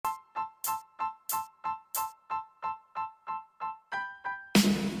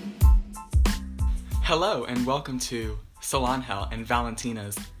Hello and welcome to Solange and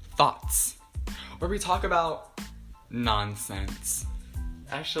Valentina's Thoughts, where we talk about nonsense.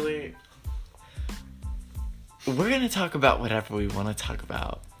 Actually, we're going to talk about whatever we want to talk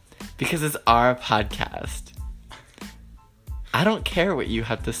about because it's our podcast. I don't care what you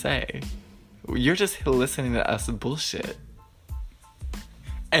have to say. You're just listening to us bullshit.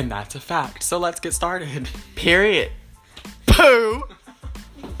 And that's a fact. So let's get started. Period. Pooh!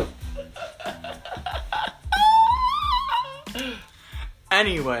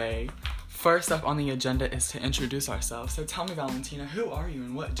 Anyway, first up on the agenda is to introduce ourselves. So tell me, Valentina, who are you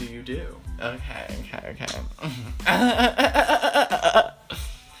and what do you do? Okay.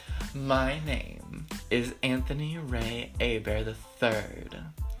 My name is Anthony Ray Hebert III,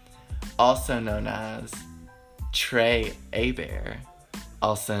 also known as Trey Hebert,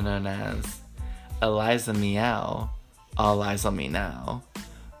 also known as Eliza Meow, all eyes on me now,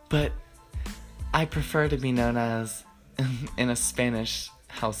 but I prefer to be known as, in a Spanish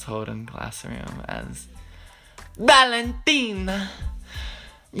household and classroom, as Valentina.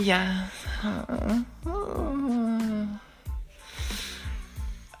 Yeah.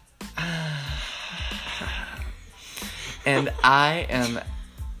 And I am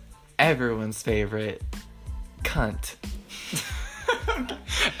everyone's favorite cunt.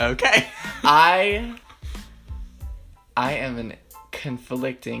 Okay. I am an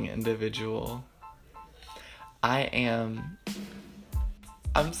conflicting individual. I'm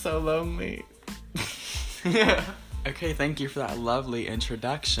so lonely. Okay, thank you for that lovely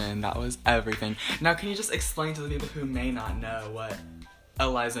introduction. That was everything. Now, can you just explain to the people who may not know what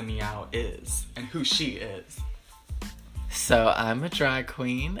Eliza Meow is and who she is? So, I'm a drag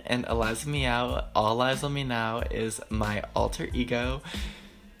queen, and Eliza Meow, All Eyes on Me Now, is my alter ego.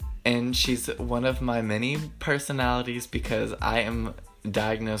 And she's one of my many personalities because I am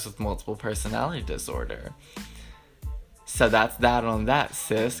diagnosed with multiple personality disorder. So that's that on that,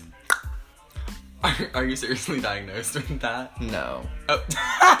 sis. Are you seriously diagnosed with that? No. Oh.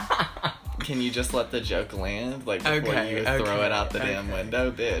 Can you just let the joke land? Like, before you throw it out the damn window?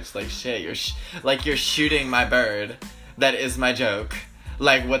 Bitch, like, shit, you're shooting my bird. That is my joke.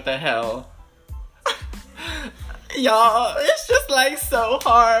 Like, what the hell? Y'all, it's just, like, so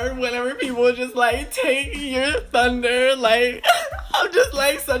hard whenever people just, like, take your thunder. Like, I'm just,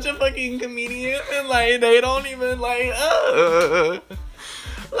 like, such a fucking comedian. And, like, they don't even, like,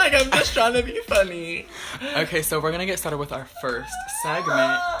 like, I'm just trying to be funny. Okay, so we're gonna get started with our first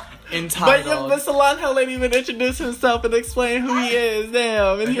segment entitled... But Solange didn't even introduce himself and explain who he is,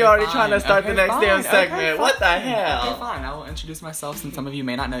 damn. And he already trying to start the next damn segment. What the hell? Okay, fine. I will introduce myself since some of you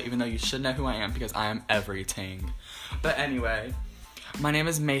may not know, even though you should know who I am because I am everything. But anyway, my name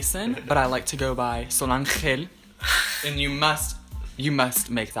is Mason, but I like to go by Solange. And you must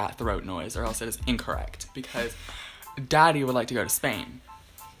make that throat noise or else it is incorrect because Daddy would like to go to Spain.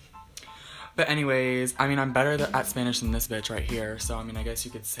 But anyways, I mean, I'm better at Spanish than this bitch right here. So, I mean, I guess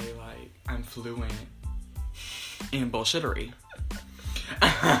you could say, like, I'm fluent in bullshittery.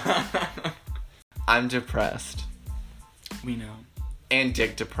 I'm depressed. We know. And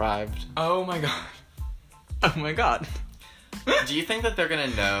dick deprived. Oh my god. Oh my god. Do you think that they're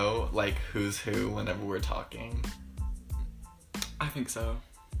gonna know, like, who's who whenever we're talking? I think so.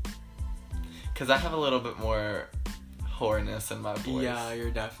 Because I have a little bit more whoreness in my voice. Yeah,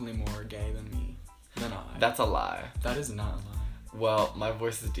 you're definitely more gay than me. Than I. That's a lie. That is not a lie. Well, my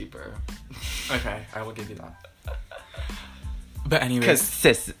voice is deeper. Okay, I will give you that. But anyways. Because,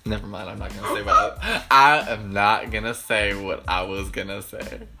 sis, never mind, I'm not gonna say what I am not gonna say what I was gonna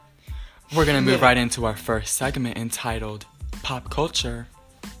say. We're gonna move right into our first segment entitled Pop Culture.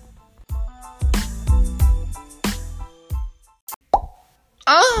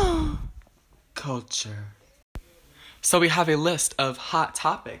 Oh! Culture. So we have a list of hot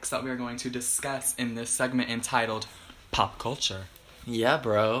topics that we are going to discuss in this segment entitled Pop Culture. Yeah,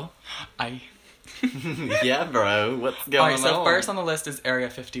 bro. Yeah, bro. What's going on? Alright, so first on the list is Area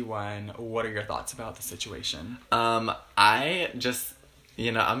 51. What are your thoughts about the situation? I just...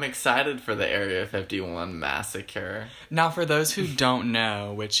 I'm excited for the Area 51 massacre. Now, for those who don't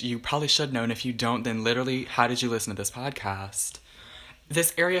know, which you probably should know, and if you don't, then literally, how did you listen to this podcast?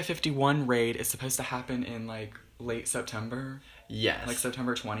 This Area 51 raid is supposed to happen in, like, late September? Yes. Like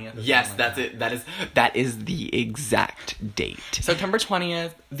September 20th? Yes, like that's it. That is the exact date. September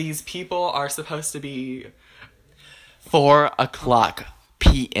 20th, these people are supposed to be... 4:00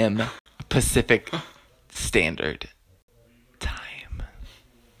 p.m. Pacific Standard Time.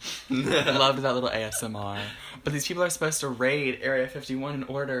 Loved that little ASMR. But these people are supposed to raid Area 51 in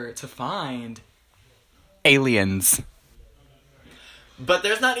order to find aliens. But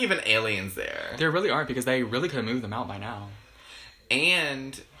there's not even aliens there. There really aren't, because they really could have moved them out by now.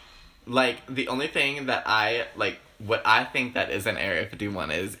 And, like, the only thing that what I think that is in Area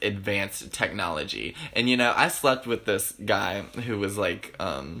 51 is advanced technology. And, you know, I slept with this guy who was, like,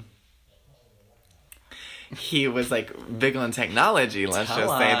 he was, like, big on technology, let's Tell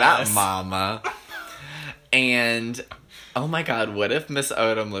just us. say that, mama. And, oh my god, what if Miss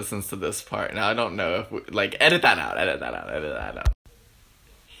Odom listens to this part? Now, I don't know if we, like, edit that out.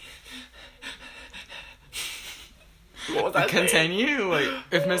 What was I saying? Continue. Like,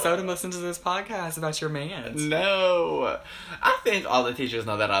 if Miss Odom listens to this podcast about your man. No. I think all the teachers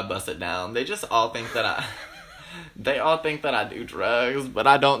know that I bust it down. They just all think that they all think that I do drugs, but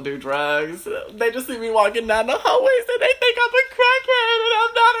I don't do drugs. They just see me walking down the hallways and they think I'm a crackhead, and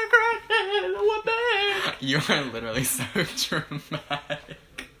I'm not a crackhead. What the heck? You are literally so dramatic.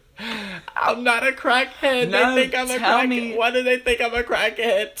 I'm not a crackhead. No, They think I'm a tell crackhead. me. Why do they think I'm a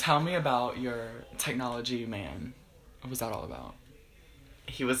crackhead? Tell me about your technology man. What was that all about?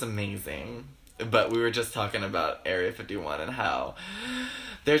 He was amazing. But we were just talking about Area 51 and how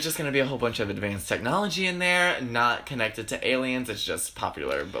there's just going to be a whole bunch of advanced technology in there, not connected to aliens. It's just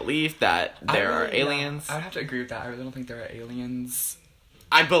popular belief that there are aliens. I would have to agree with that. I really don't think there are aliens.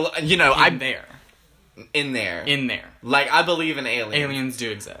 In there. In there. Like, I believe in aliens. Aliens do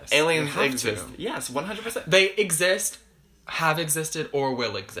exist. Aliens They have exist. to. Yes, 100%. They exist, have existed, or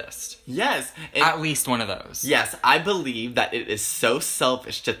will exist. Yes. And At least one of those. yes, I believe that it is so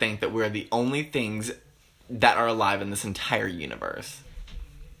selfish to think that we're the only things that are alive in this entire universe.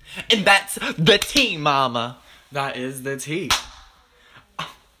 And that's the tea, mama. That is the tea.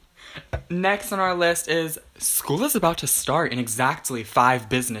 Next on our list is school is about to start in exactly 5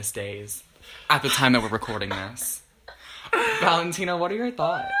 business days at the time that we're recording this. Valentina, what are your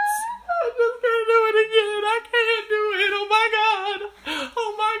thoughts? I'm just gonna do it again. I can't do it. Oh my god.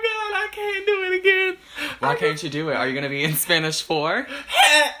 Oh my god, I can't do it again. Why can't you do it? Are you going to be in Spanish 4?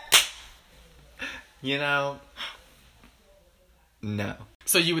 You know, no.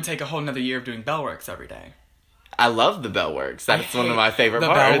 So you would take a whole nother year of doing bell works every day. I love the bell works. That's one of my favorite the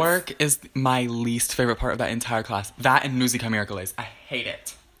parts. bell work is my least favorite part of that entire class. That and Musica Miércoles. I hate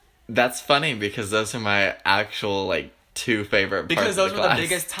it. That's funny because those are my actual, like, 2 favorite parts Because of those the were the class.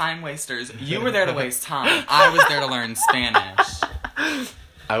 biggest time wasters. You were there to waste time. I was there to learn Spanish.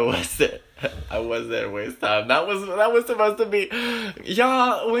 I was there to waste time. That was supposed to be,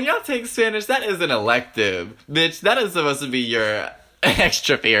 y'all. When y'all take Spanish, that is an elective, bitch. That is supposed to be your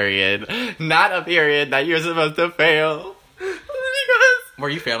extra period, not a period that you're supposed to fail. Because, Were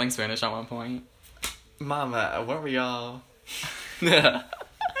you failing Spanish at one point? mama, what were y'all?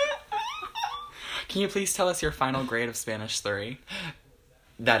 Can you please tell us your final grade of Spanish 3?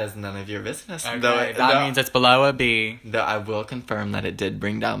 That is none of your business. Okay, Though, that means it's below a B. though I will confirm that it did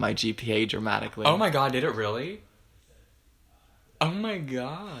bring down my GPA dramatically. Oh my god, did it really? Oh my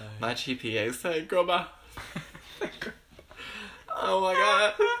god. My GPA said, girl, my... Oh my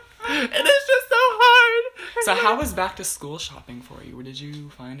god. And it's just so hard. So how was back to school shopping for you? Or did you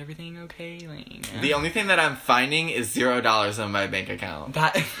find everything okay? Like, The only thing that I'm finding is $0 on my bank account.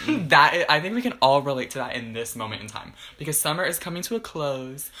 I think we can all relate to that in this moment in time. Because summer is coming to a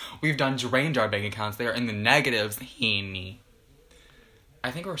close. We've done drained our bank accounts. They are in the negatives.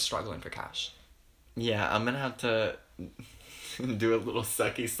 I think we're struggling for cash. Yeah, I'm gonna have to do a little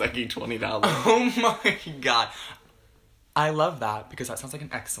sucky $20. Oh my god. I love that because that sounds like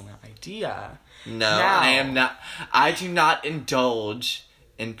an excellent idea. No, Now- I am not. I do not indulge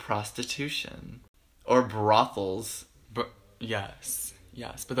in prostitution or brothels. But yes.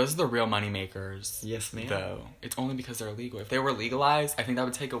 But those are the real money makers. Yes, ma'am. Though it's only because they're illegal. If they were legalized, I think that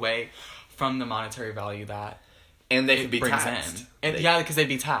would take away from the monetary value that And they it could be brings taxed. in. Yeah, because they'd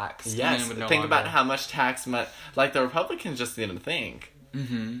be taxed. and then Yes. it would no Think about longer- how much tax money. Like the Republicans just didn't think.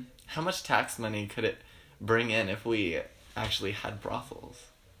 Mm-hmm. How much tax money could it bring in if we actually had brothels?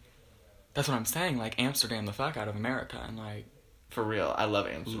 That's what I'm saying. Like Amsterdam, the fuck out of America, and like For real, I love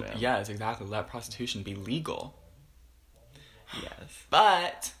Amsterdam. yes, exactly. Let prostitution be legal, Yes.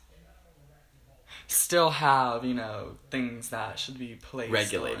 but still have things that should be placed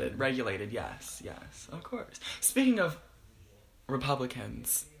Regulated. Regulated, yes, of course. Speaking of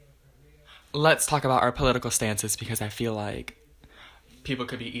Republicans, let's talk about our political stances because I feel like people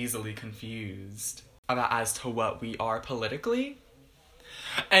could be easily confused about as to what we are politically.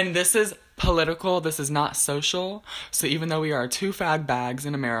 And this is political, this is not social. So even though we are 2 fag bags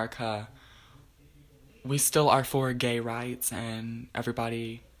in America, we still are for gay rights and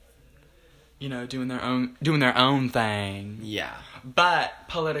everybody, doing their own thing. Yeah. But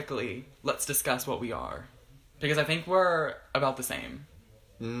politically, let's discuss what we are. Because I think we're about the same.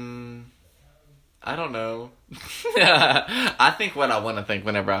 I don't know. I think what I want to think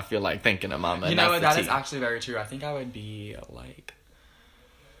whenever I feel like thinking of mama. You know what? That is actually very true. I think I would be, like,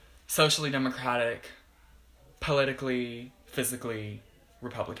 socially democratic, politically, physically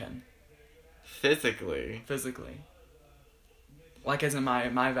Republican. Physically? Physically. Like, as in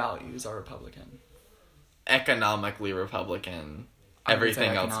my values are Republican. Economically Republican. Everything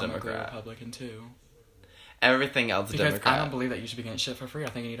else Democrat. Republican, too. Everything else because Democrat. I don't believe that you should be getting shit for free. I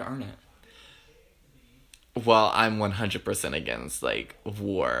think you need to earn it. Well, I'm 100% against, like,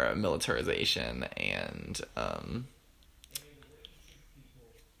 war, militarization, and,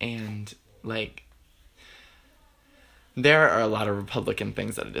 like, there are a lot of Republican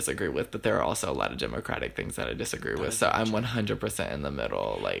things that I disagree with, but there are also a lot of Democratic things that I disagree with, so I'm 100% in the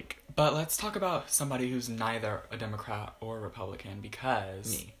middle, like... But let's talk about somebody who's neither a Democrat or a Republican, because...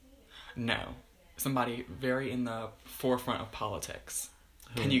 Me. No. Somebody very in the forefront of politics.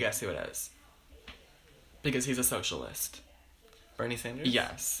 Who? Can you guess who it is? Because he's a socialist. Bernie Sanders?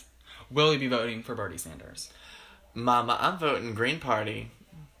 Yes. Will you be voting for Bernie Sanders? Mama, I'm voting Green Party.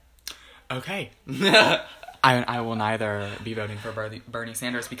 Okay. I will neither be voting for Bernie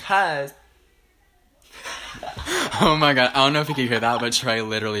Sanders because... Oh my god, I don't know if you can hear that, but Trey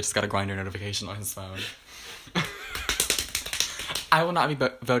literally just got a Grindr notification on his phone. I will not be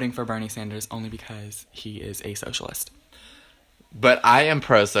voting for Bernie Sanders only because he is a socialist. But I am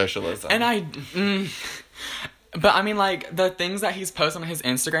pro-socialism. And but I mean, like, the things that he's posting on his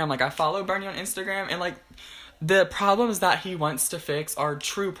Instagram, like, I follow Bernie on Instagram, and, like, the problems that he wants to fix are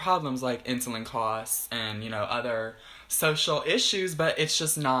true problems, like insulin costs and, you know, other social issues, but it's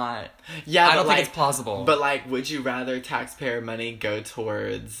just not... Yeah, I don't think it's plausible. But, like, would you rather taxpayer money go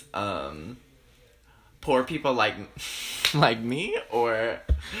towards, poor people like me, or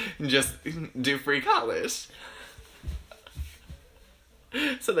just do free college?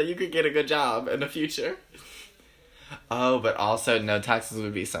 So that you could get a good job in the future. Oh, but also no taxes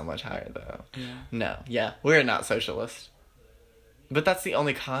would be so much higher, though. Yeah. No, yeah, we're not socialist. But that's the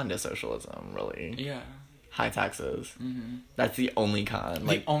only con to socialism, really. Yeah. High taxes. Mm-hmm. That's the only con.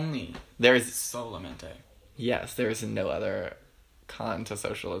 Like, there's solamente. Yes, there is no other con to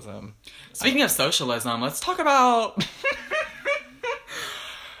socialism. Speaking of socialism, let's talk about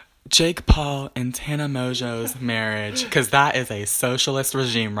Jake Paul and Tana Mojo's marriage, because that is a socialist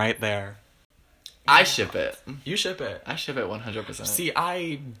regime right there. I ship it. You ship it. I ship it 100%. See,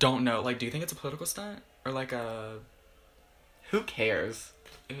 I don't know. Like, do you think it's a political stunt? Or like a... Who cares?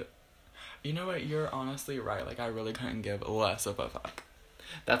 You know what? You're honestly right. Like, I really couldn't give less of a fuck.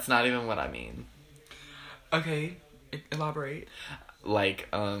 That's not even what I mean. Okay. Elaborate. Like,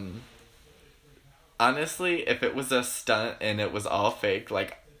 honestly, if it was a stunt and it was all fake,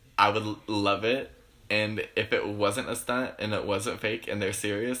 like, I would love it. And if it wasn't a stunt and it wasn't fake and they're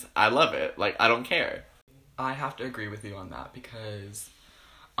serious, I love it. Like, I don't care. I have to agree with you on that because,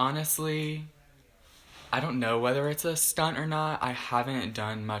 honestly, I don't know whether it's a stunt or not. I haven't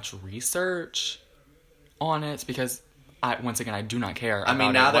done much research on it because, once again, I do not care. I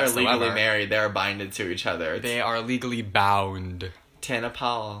mean, now they're legally married. They're binded to each other. They are legally bound. Tana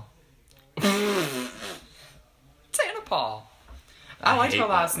Paul. Tana Paul. I like her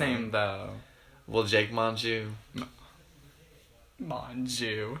last name, though. Well, Jake Monju.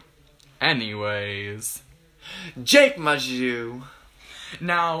 Monju. Anyways. Jake Monju.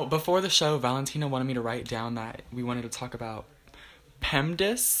 Now, before the show, Valentina wanted me to write down that we wanted to talk about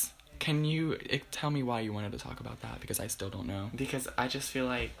PEMDAS. Can you tell me why you wanted to talk about that? Because I still don't know. Because I just feel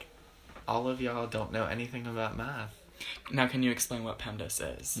like all of y'all don't know anything about math. Now, can you explain what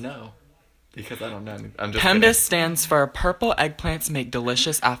PEMDAS is? No. Because I don't know. I'm just PEMDAS kidding. stands for Purple Eggplants Make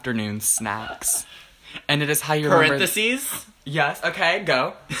Delicious Afternoon Snacks. And it is how you Parentheses? Yes, okay,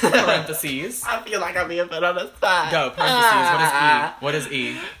 go. Parentheses. I feel like I'm being put on the spot. Go, parentheses. What is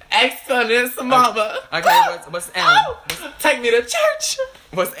E? Exponents, mama. Okay, what's M? Oh, take me to church.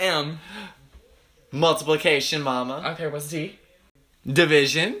 What's M? Multiplication, mama. Okay, what's D?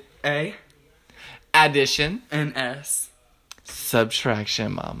 Division. A. Addition. And S.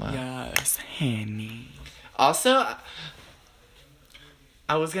 Subtraction, mama. Yes, honey. Also,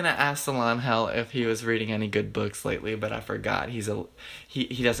 I was gonna ask Salon Hell if he was reading any good books lately, but I forgot. He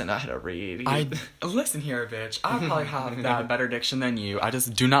doesn't know how to read. Listen here, bitch. I probably have that better diction than you. I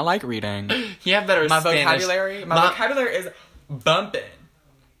just do not like reading. You have better Spanish. My vocabulary is bumping.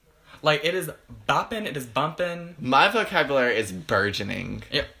 Like, it is bopping, it is bumping. My vocabulary is burgeoning.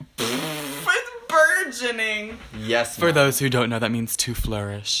 Yeah. It's burgeoning. Yes, For those who don't know, that means to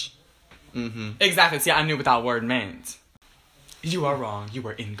flourish. Mm-hmm. Exactly. See, I knew what that word meant. You are wrong. You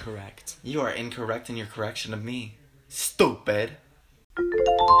are incorrect. You are incorrect in your correction of me. Stupid.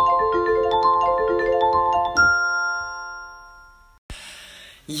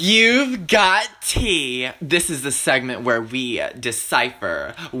 You've got tea. This is the segment where we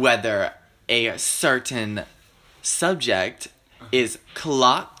decipher whether a certain subject is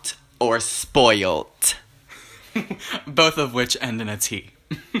clocked or spoilt. Both of which end in a T.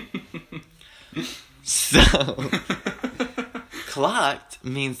 So, clocked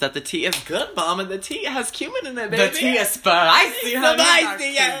means that the tea is good, Mom, and the tea has cumin in it, baby. The tea is spicy, honey.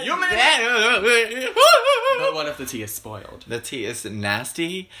 Spicy, Cumin. But what if the tea is spoiled? The tea is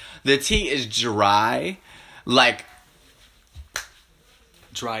nasty. The tea is dry. Like,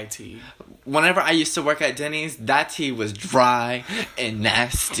 dry tea. Whenever I used to work at Denny's, that tea was dry and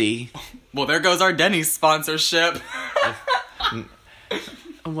nasty. Well, there goes our Denny's sponsorship.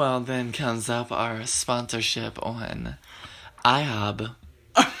 Well, then comes up our sponsorship on IHOB.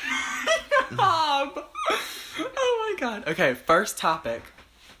 Oh my god. Okay, first topic.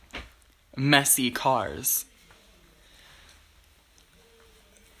 Messy cars.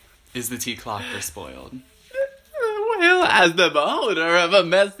 Is the tea clocked or spoiled? Well, as the owner of a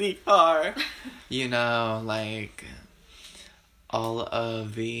messy car, you know, like, all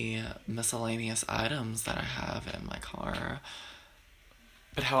of the miscellaneous items that I have in my car.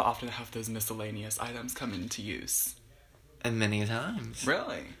 But how often have those miscellaneous items come into use? And many times.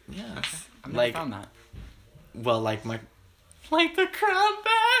 Really? Yes. Okay. I've never found that. Well, like the crown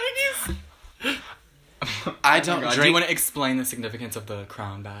bags! I don't drink... Do you want to explain the significance of the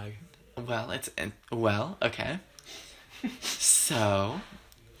crown bag? Well, okay. So,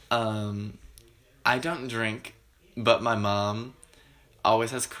 I don't drink, but my mom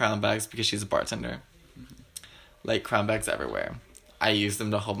always has crown bags because she's a bartender. Mm-hmm. Like, crown bags everywhere. I use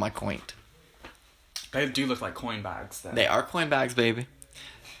them to hold my coin. They do look like coin bags, though. They are coin bags, baby.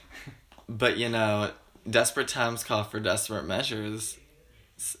 But, you know, desperate times call for desperate measures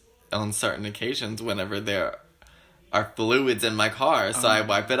on certain occasions whenever there are fluids in my car, so I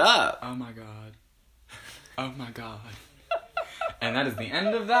wipe it up. Oh my god. Oh my god. And that is the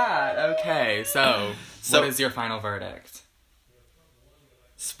end of that. Okay, so what is your final verdict?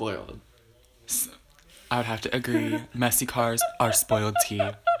 Spoiled. I would have to agree. Messy cars are spoiled tea.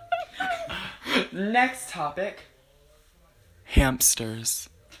 Next topic. Hamsters.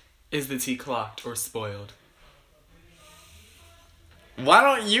 Is the tea clocked or spoiled? Why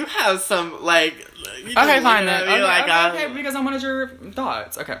don't you have some, like... Okay, fine then. Okay, because I wanted your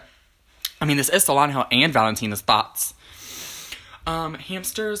thoughts. Okay. I mean, this is Solange and Valentina's thoughts.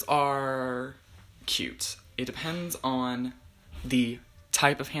 Hamsters are cute. It depends on the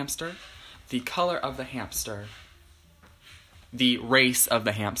type of hamster, the color of the hamster, the race of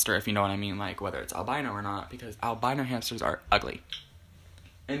the hamster, if you know what I mean, like whether it's albino or not, because albino hamsters are ugly.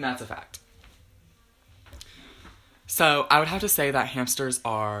 And that's a fact. So, I would have to say that hamsters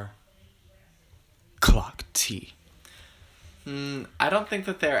are clock tea. I don't think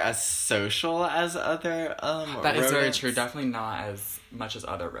that they're as social as other That rodents. is very true. Definitely not as much as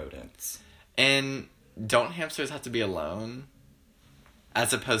other rodents. And don't hamsters have to be alone?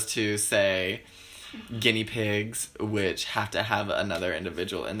 As opposed to, say, guinea pigs, which have to have another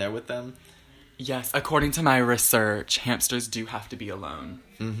individual in there with them? Yes, according to my research, hamsters do have to be alone.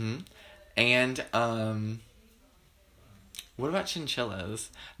 Mm-hmm. And, what about chinchillas?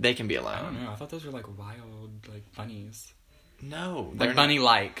 They can be alone. I don't know. I thought those were like wild, like bunnies. No. Like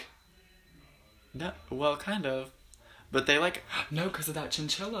bunny-like. No, well, kind of. But they like... No, because of that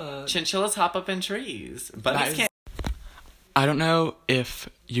chinchilla. Chinchillas hop up in trees. Bunnies can't... I don't know if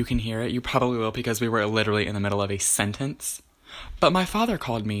you can hear it. You probably will because we were literally in the middle of a sentence. But my father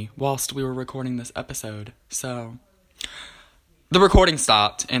called me whilst we were recording this episode. So, the recording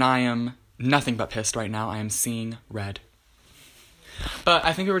stopped and I am nothing but pissed right now. I am seeing red. But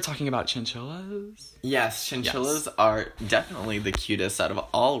I think we were talking about chinchillas. Yes, chinchillas are definitely the cutest out of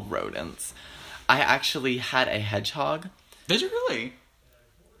all rodents. I actually had a hedgehog. Did you really?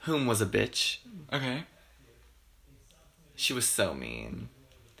 Whom was a bitch. Okay. She was so mean.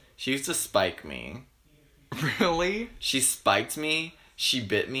 She used to spike me. Really? She spiked me. She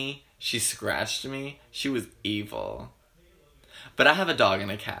bit me. She scratched me. She was evil. But I have a dog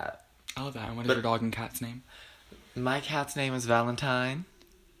and a cat. I love that. And what is your dog and cat's name? My cat's name is Valentine.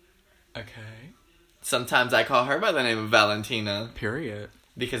 Okay. Sometimes I call her by the name of Valentina. Period.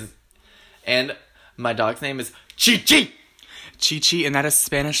 And my dog's name is Chi-Chi! Chi-Chi, and that is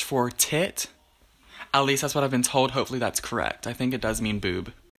Spanish for tit. At least that's what I've been told. Hopefully that's correct. I think it does mean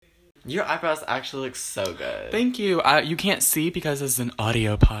boob. Your eyebrows actually look so good. Thank you. You can't see because this is an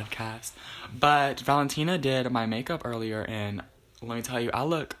audio podcast. But Valentina did my makeup earlier, and let me tell you, I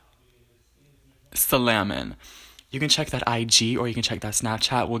look slamming. You can check that IG or you can check that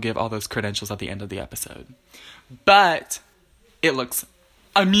Snapchat. We'll give all those credentials at the end of the episode. But it looks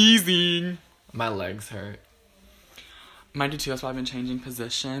amazing. My legs hurt. Mine do too. That's why I've been changing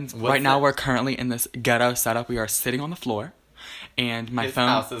positions. Right now, we're currently in this ghetto setup. We are sitting on the floor, and my phone.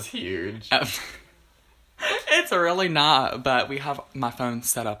 His house is huge. It's really not, but we have my phone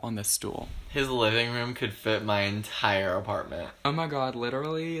set up on this stool. His living room could fit my entire apartment. Oh my god,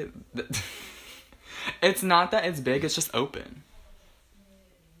 literally. It's not that it's big, it's just open.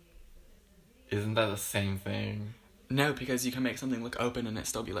 Isn't that the same thing? No, because you can make something look open and it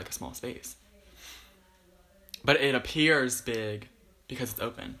still be like a small space. But it appears big because it's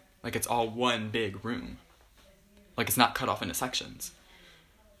open. Like it's all one big room. Like it's not cut off into sections.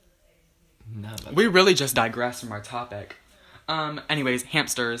 No. We really just digress from our topic. Anyways,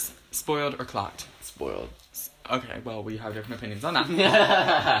 hamsters, spoiled or clocked? Spoiled. Okay, well, we have different opinions on that.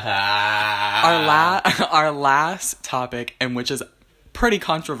 Our last topic, and which is pretty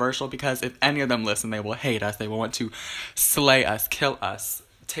controversial because if any of them listen, they will hate us. They will want to slay us, kill us,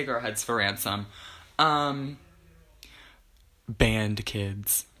 take our heads for ransom. Band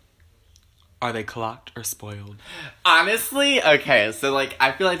kids. Are they clocked or spoiled? Honestly, okay, so, like,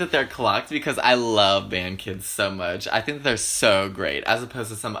 I feel like that they're clocked because I love band kids so much. I think they're so great, as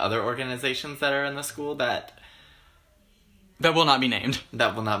opposed to some other organizations that are in the school that will not be named.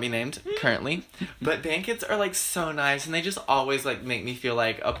 That will not be named, currently. But band kids are, like, so nice, and they just always, like, make me feel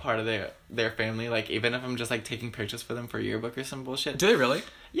like a part of their family, like, even if I'm just, like, taking pictures for them for yearbook or some bullshit. Do they really?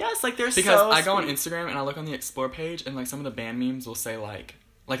 Yes, like, they're because so I go on sweet. Instagram and I look on the Explore page, and, like, some of the band memes will say, like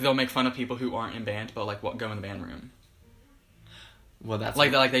they'll make fun of people who aren't in band, but, like, what go in the band room. Well, that's...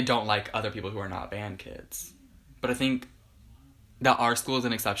 Like, they don't like other people who are not band kids. But I think that our school is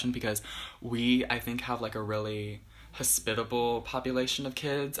an exception because we, I think, have, like, a really hospitable population of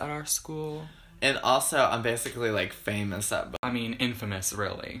kids at our school. And also, I'm basically, like, famous at... I mean, infamous,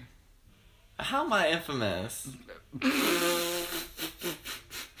 really. How am I infamous?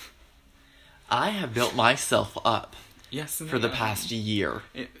 I have built myself up. Yes, for the past year.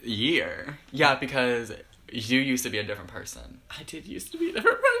 Year? Yeah, because you used to be a different person. I did used to be a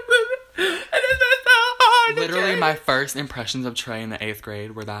different person. And it's so hard. Literally, my first impressions of Trey in the 8th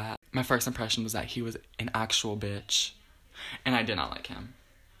grade were that. My first impression was that he was an actual bitch. And I did not like him.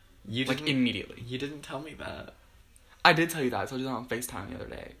 Like, immediately. You didn't tell me that. I did tell you that. I told you that on FaceTime the other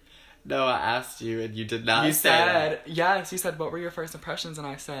day. No, I asked you and you did not You say said, that. yes, you said, what were your first impressions? And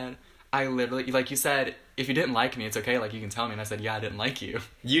I said... I literally, like you said, if you didn't like me, it's okay, like you can tell me. And I said, yeah, I didn't like you.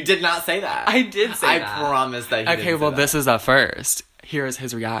 You did not say that. I did say that. I promise that you didn't say that. This is a first. Here's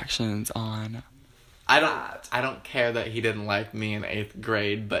his reactions on I don't care that he didn't like me in 8th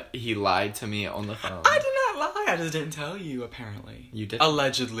grade, but he lied to me on the phone. I did not lie. I just didn't tell you, apparently. You did.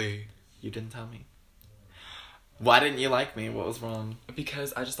 Allegedly. You didn't tell me. Why didn't you like me? What was wrong?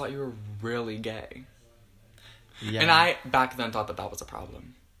 Because I just thought you were really gay. Yeah. And I, back then, thought that was a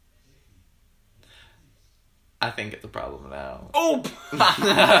problem. I think it's a problem now. Oh!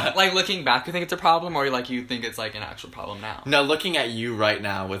 Like, looking back, you think it's a problem? Or, like, you think it's, like, an actual problem now? No, looking at you right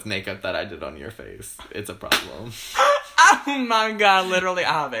now with makeup that I did on your face, it's a problem. Oh, my God. Literally,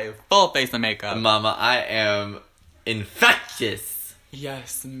 I have a full face of makeup. Mama, I am infectious.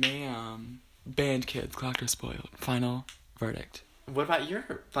 Yes, ma'am. Band kids, clocked or spoiled. Final verdict. What about your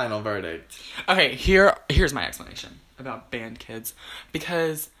final verdict? Okay, here's my explanation about band kids.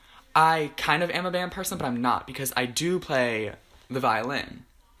 Because... I kind of am a band person, but I'm not, because I do play the violin,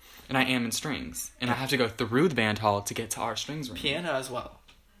 and I am in strings, and I have to go through the band hall to get to our strings room. Piano as well.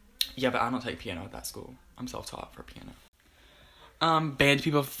 Yeah, but I don't take piano at that school. I'm self-taught for piano. Band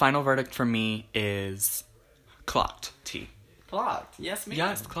people, final verdict for me is clocked. T. Clocked. Yes, ma'am.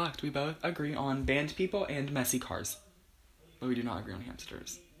 Yes, clocked. We both agree on band people and messy cars, but we do not agree on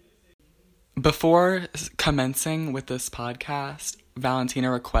hamsters. Before commencing with this podcast, Valentina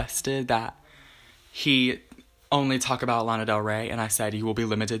requested that he only talk about Lana Del Rey, and I said you will be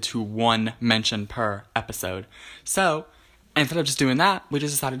limited to 1 mention per episode. So, instead of just doing that, we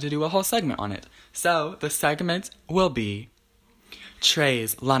just decided to do a whole segment on it. So, the segment will be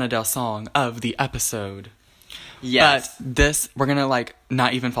Trey's Lana Del song of the episode. Yes. But we're gonna, like,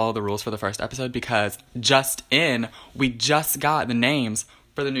 not even follow the rules for the first episode, because we just got the names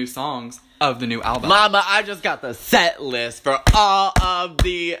for the new songs of the new album. Mama, I just got the set list for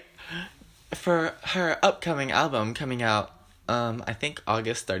for her upcoming album coming out, I think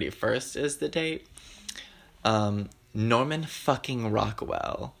August 31st is the date. Norman fucking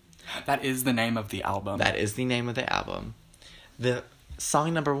Rockwell. That is the name of the album. That is the name of the album. The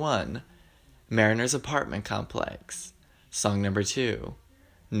song number 1, Mariner's Apartment Complex. Song number 2,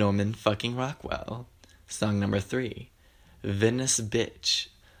 Norman fucking Rockwell. Song number 3, Venice Bitch.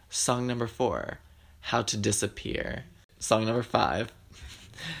 Song number 4, How to Disappear. Song number 5,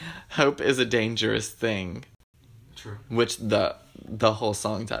 Hope is a Dangerous Thing. True. Which the whole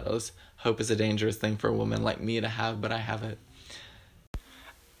song title is Hope is a Dangerous Thing for a Woman Like Me to Have, but I have it.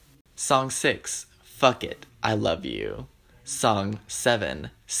 Song 6, Fuck It, I Love You. Song 7,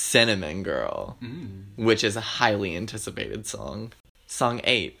 Cinnamon Girl, which is a highly anticipated song. Song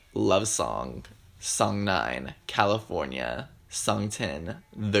 8, Love Song. Song 9, California. Song 10,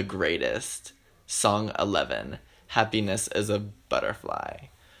 The Greatest. Song 11, Happiness is a Butterfly.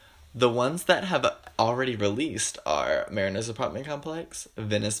 The ones that have already released are Mariner's Apartment Complex,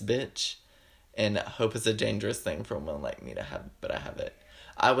 Venice Bitch, and Hope is a Dangerous Thing for a Woman Like Me to Have, but I have it.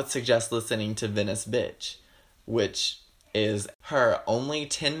 I would suggest listening to Venice Bitch, which is her only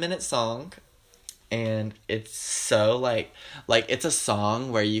 10-minute song, and it's so, like, it's a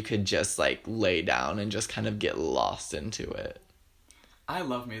song where you could just, like, lay down and just kind of get lost into it. I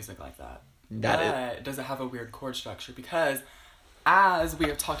love music like that. But does it have a weird chord structure? Because, as we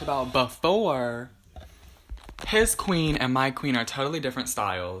have talked about before, his queen and my queen are totally different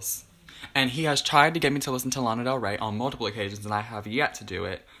styles. And he has tried to get me to listen to Lana Del Rey on multiple occasions, and I have yet to do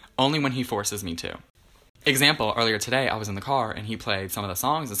it, only when he forces me to. Example, earlier today, I was in the car, and he played some of the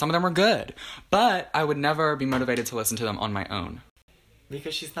songs, and some of them were good. But I would never be motivated to listen to them on my own.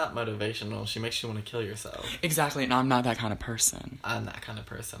 Because she's not motivational. She makes you want to kill yourself. Exactly, and I'm not that kind of person. I'm that kind of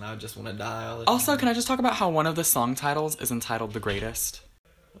person. I would just want to die all the time. Also, can I just talk about how one of the song titles is entitled The Greatest?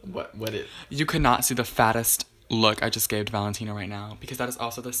 What is... You could not see the fattest look I just gave to Valentina right now, because that is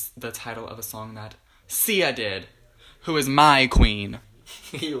also the title of a song that Sia did, who is my queen.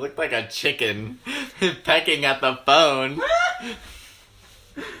 You look like a chicken pecking at the phone.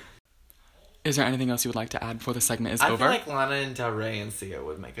 Is there anything else you would like to add before the segment is over? I feel like Lana and Del Rey and Sia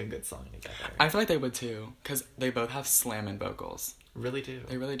would make a good song together. I feel like they would too, because they both have slamming vocals. Really do.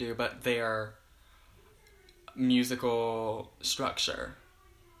 They really do, but their musical structure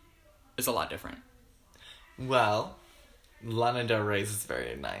is a lot different. Well, Lana Del Rey's is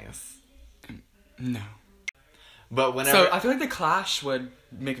very nice. No. But whenever... So, I feel like The Clash would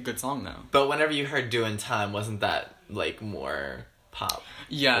make a good song, though. But whenever you heard Doing Time, wasn't that, like, more pop?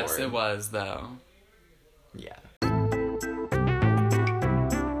 Yes, forward? it was, though. Yeah.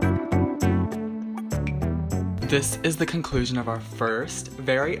 This is the conclusion of our first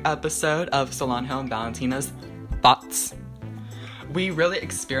very episode of Solon Hill and Valentina's Thoughts. We really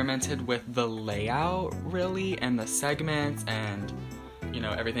experimented with the layout, really, and the segments, and, you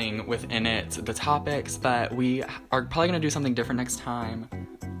know, everything within it, the topics, but we are probably going to do something different next time,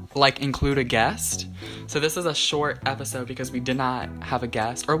 like include a guest. So this is a short episode because we did not have a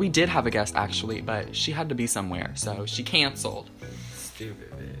guest, or we did have a guest, actually, but she had to be somewhere, so she canceled.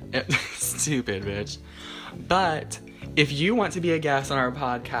 Stupid bitch. Stupid bitch. But if you want to be a guest on our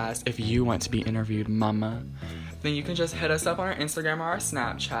podcast, if you want to be interviewed, mama, then you can just hit us up on our Instagram or our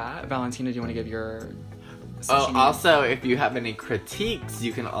Snapchat. Valentina, do you want to give your social media? Also, if you have any critiques,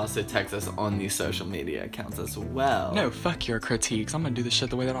 you can also text us on these social media accounts as well. No, fuck your critiques. I'm gonna do the shit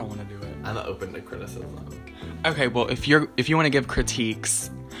the way that I want to do it. I'm open to criticism. Okay, well, if you want to give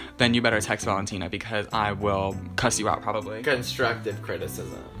critiques, then you better text Valentina, because I will cuss you out probably. Constructive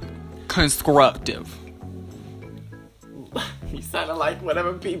criticism. Constructive. You sounded like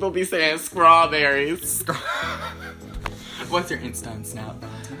whatever people be saying, strawberries. What's your Insta and Snap,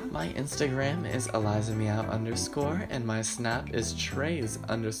 Valentina? My Instagram is ElizaMeow_, and my Snap is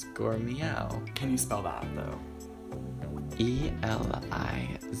Trays_meow. Can you spell that, though?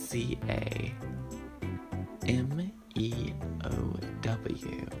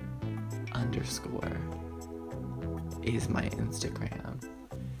 ELIZAMEOW_ is my Instagram.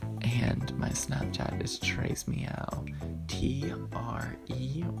 And my Snapchat is Trays Meow. TREYS_meow.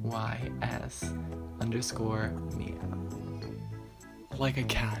 Like a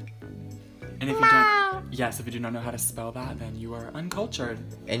cat. And if you don't, if you do not know how to spell that, then you are uncultured.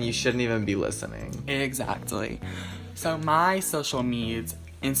 And you shouldn't even be listening. Exactly. So my social medias,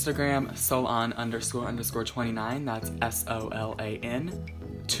 Instagram, Solon__29. That's SOLAN.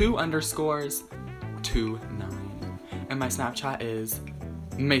 2_29. And my Snapchat is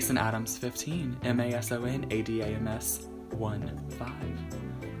Mason Adams 15. MASONADAMS 15.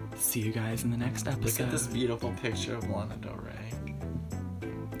 See you guys in the next episode. Look at this beautiful picture of Lana Del Rey.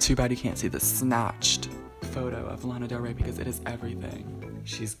 Too bad you can't see the snatched photo of Lana Del Rey, because it is everything.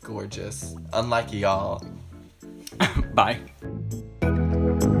 She's gorgeous. Unlike y'all. Bye.